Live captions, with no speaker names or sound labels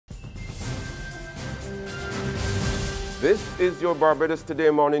This is your Barbados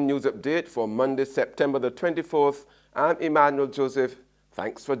Today morning news update for Monday, September the 24th. I'm Emmanuel Joseph.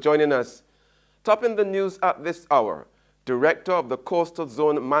 Thanks for joining us. Topping the news at this hour, Director of the Coastal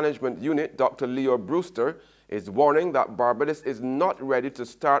Zone Management Unit, Dr. Leo Brewster, is warning that Barbados is not ready to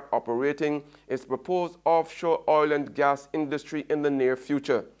start operating its proposed offshore oil and gas industry in the near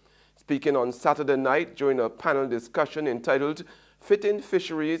future. Speaking on Saturday night during a panel discussion entitled Fitting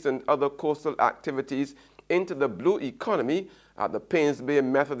Fisheries and Other Coastal Activities into the Blue Economy at the Paynes Bay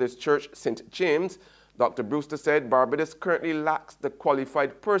Methodist Church, St. James, Dr. Brewster said Barbados currently lacks the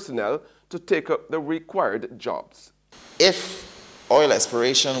qualified personnel to take up the required jobs. If oil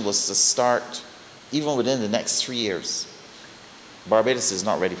exploration was to start even within the next 3 years, Barbados is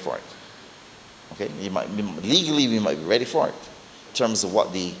not ready for it. Okay, legally we might be ready for it in terms of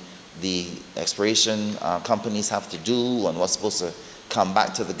what the exploration companies have to do and what's supposed to come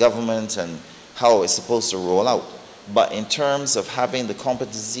back to the government and how it's supposed to roll out. But in terms of having the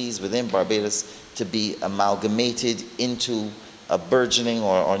competencies within Barbados to be amalgamated into a burgeoning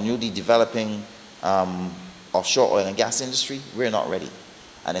or newly developing offshore oil and gas industry, we're not ready.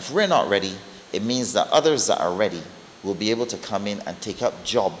 And if we're not ready, it means that others that are ready will be able to come in and take up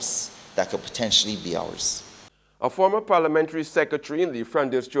jobs that could potentially be ours. A former parliamentary secretary in the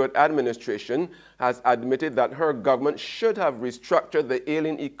Frontier Stewart administration has admitted that her government should have restructured the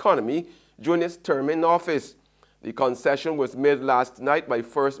ailing economy during its term in office. The concession was made last night by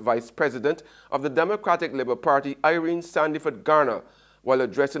First Vice President of the Democratic Labour Party, Irene Sandiford Garner, while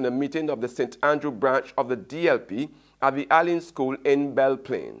addressing a meeting of the St. Andrew branch of the DLP at the Ailing School in Belle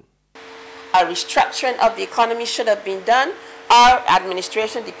Plaine. A restructuring of the economy should have been done. Our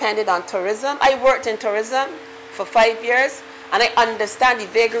administration depended on tourism. I worked in tourism for 5 years, and I understand the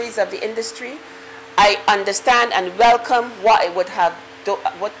vagaries of the industry. I understand and welcome what it would have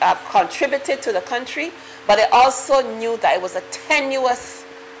contributed to the country, but I also knew that it was a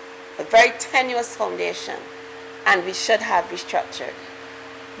very tenuous foundation, and we should have restructured.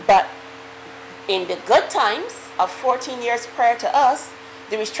 But in the good times of 14 years prior to us,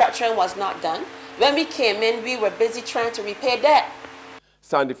 the restructuring was not done. When we came in, we were busy trying to repay debt.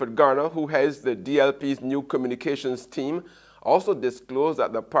 Sandiford Garner, who heads the DLP's new communications team, also disclosed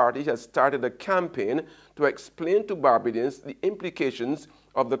that the party has started a campaign to explain to Barbadians the implications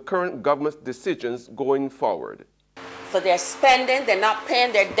of the current government's decisions going forward. So they're spending, they're not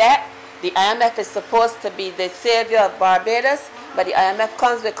paying their debt. The IMF is supposed to be the savior of Barbados, but the IMF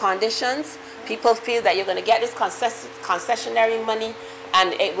comes with conditions. People feel that you're going to get this concessionary money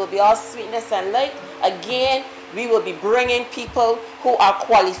and it will be all sweetness and light. Again, we will be bringing people who are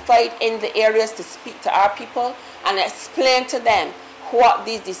qualified in the areas to speak to our people and explain to them what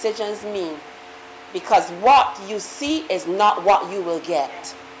these decisions mean. Because what you see is not what you will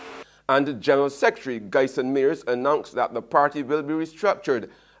get. And General Secretary Gyson Mears announced that the party will be restructured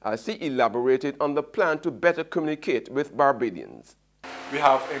as he elaborated on the plan to better communicate with Barbadians. We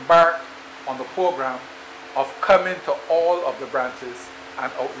have embarked on the program of coming to all of the branches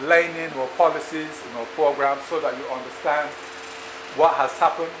and outlining our policies and our programs so that you understand what has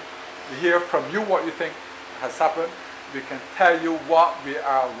happened. We hear from you what you think has happened. We can tell you what we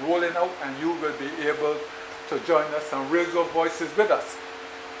are rolling out, and you will be able to join us and raise your voices with us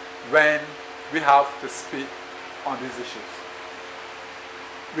when we have to speak on these issues.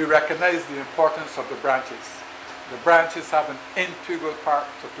 We recognize the importance of the branches. The branches have an integral part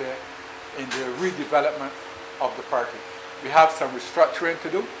to play in the redevelopment of the party. We have some restructuring to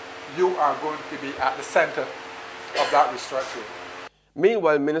do. You are going to be at the center of that restructuring.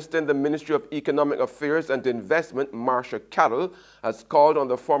 Meanwhile, Minister in the Ministry of Economic Affairs and Investment, Marcia Cadell, has called on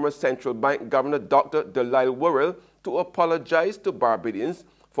the former Central Bank Governor, Dr. Delisle Worrell, to apologize to Barbadians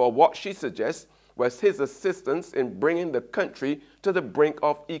for what she suggests was his assistance in bringing the country to the brink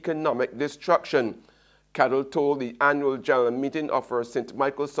of economic destruction. Cadell told the annual general meeting of her St.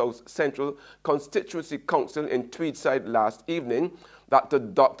 Michael South Central Constituency Council in Tweedside last evening that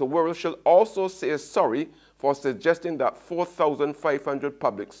Dr. Worrell shall also say sorry for suggesting that 4,500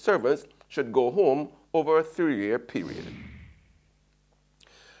 public servants should go home over a 3-year period.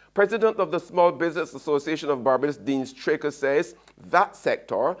 President of the Small Business Association of Barbados, Dean Straker, says that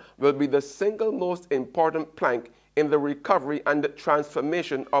sector will be the single most important plank in the recovery and the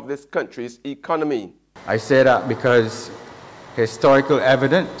transformation of this country's economy. I say that because historical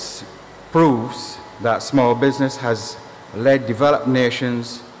evidence proves that small business has led developed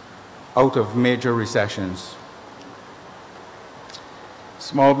nations out of major recessions.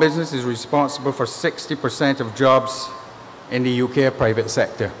 Small business is responsible for 60% of jobs in the UK private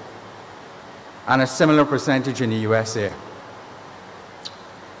sector, and a similar percentage in the USA.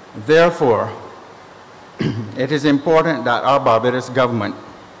 Therefore, It is important that our Barbados government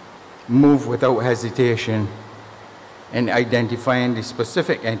move without hesitation in identifying the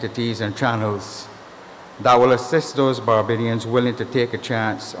specific entities and channels that will assist those Barbadians willing to take a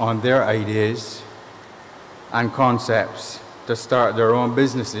chance on their ideas and concepts to start their own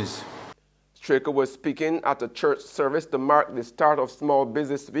businesses. Straker was speaking at a church service to mark the start of Small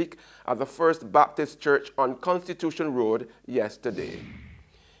Business Week at the First Baptist Church on Constitution Road yesterday.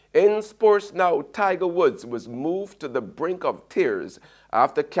 In sports now, Tiger Woods was moved to the brink of tears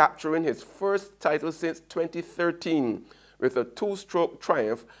after capturing his first title since 2013 with a two-stroke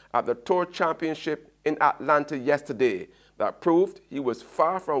triumph at the Tour Championship in Atlanta yesterday that proved he was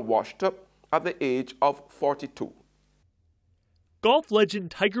far from washed up at the age of 42. Golf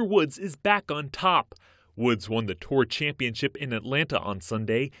legend Tiger Woods is back on top. Woods won the Tour Championship in Atlanta on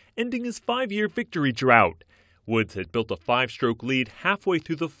Sunday, ending his 5-year victory drought. Woods had built a 5-stroke lead halfway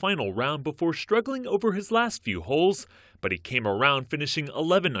through the final round before struggling over his last few holes, but he came around finishing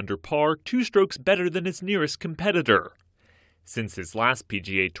 11 under par, 2 strokes better than his nearest competitor. Since his last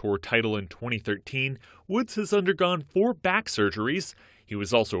PGA Tour title in 2013, Woods has undergone 4 back surgeries. He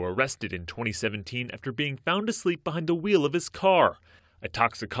was also arrested in 2017 after being found asleep behind the wheel of his car. A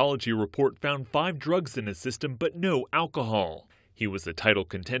toxicology report found 5 drugs in his system but no alcohol. He was a title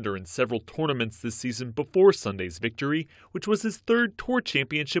contender in several tournaments this season before Sunday's victory, which was his 3rd Tour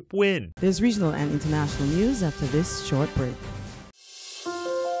Championship win. There's regional and international news after this short break.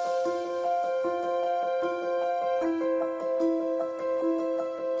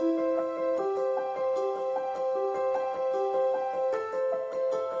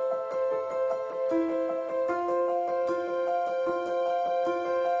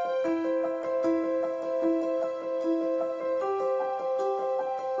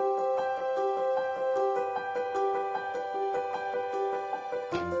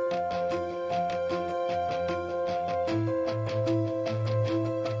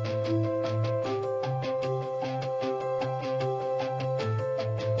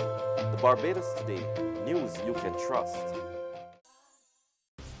 Barbados Today, news you can trust.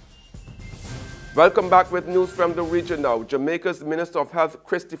 Welcome back with news from the region now. Jamaica's Minister of Health,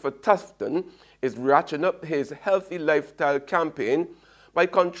 Christopher Tufton, is ratcheting up his healthy lifestyle campaign by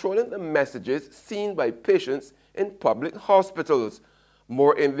controlling the messages seen by patients in public hospitals.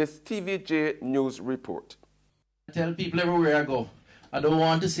 More in this TVJ News report. I tell people everywhere I go, I don't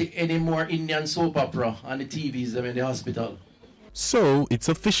want to see any more Indian soap opera on the TVs in the hospital. So, it's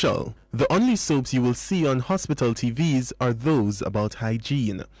official. The only soaps you will see on hospital TVs are those about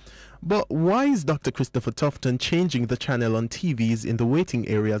hygiene. But why is Dr. Christopher Tufton changing the channel on TVs in the waiting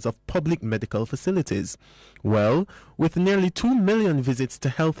areas of public medical facilities? Well, with nearly 2 million visits to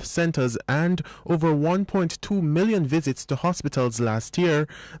health centers and over 1.2 million visits to hospitals last year,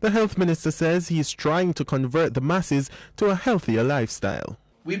 the health minister says he is trying to convert the masses to a healthier lifestyle.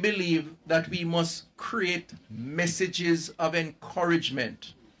 We believe that we must create messages of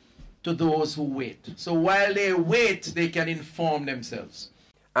encouragement to those who wait. So while they wait, they can inform themselves.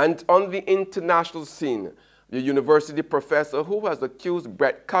 And on the international scene, the university professor who has accused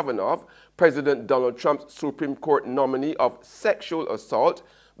Brett Kavanaugh, President Donald Trump's Supreme Court nominee, of sexual assault,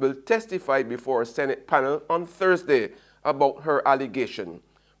 will testify before a Senate panel on Thursday about her allegation.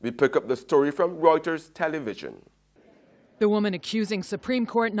 We pick up the story from Reuters Television. The woman accusing Supreme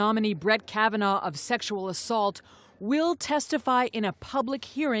Court nominee Brett Kavanaugh of sexual assault will testify in a public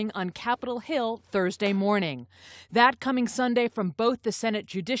hearing on Capitol Hill Thursday morning. That coming Sunday from both the Senate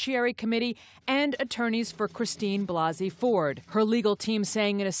Judiciary Committee and attorneys for Christine Blasey Ford. Her legal team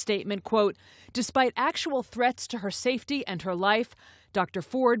saying in a statement, quote, "Despite actual threats to her safety and her life, Dr.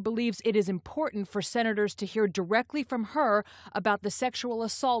 Ford believes it is important for senators to hear directly from her about the sexual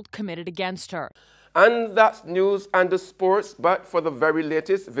assault committed against her." And that's news and the sports, but for the very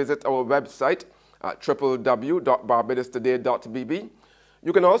latest, visit our website at www.barbadostoday.bb.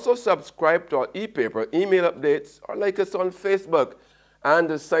 You can also subscribe to our e-paper, email updates, or like us on Facebook,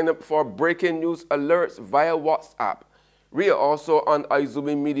 and sign up for breaking news alerts via WhatsApp. We are also on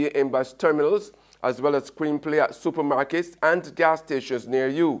Izumi Media in bus terminals, as well as screenplay at supermarkets and gas stations near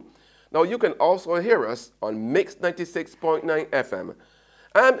you. Now you can also hear us on Mix 96.9 FM.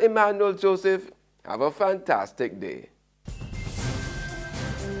 I'm Emmanuel Joseph. Have a fantastic day.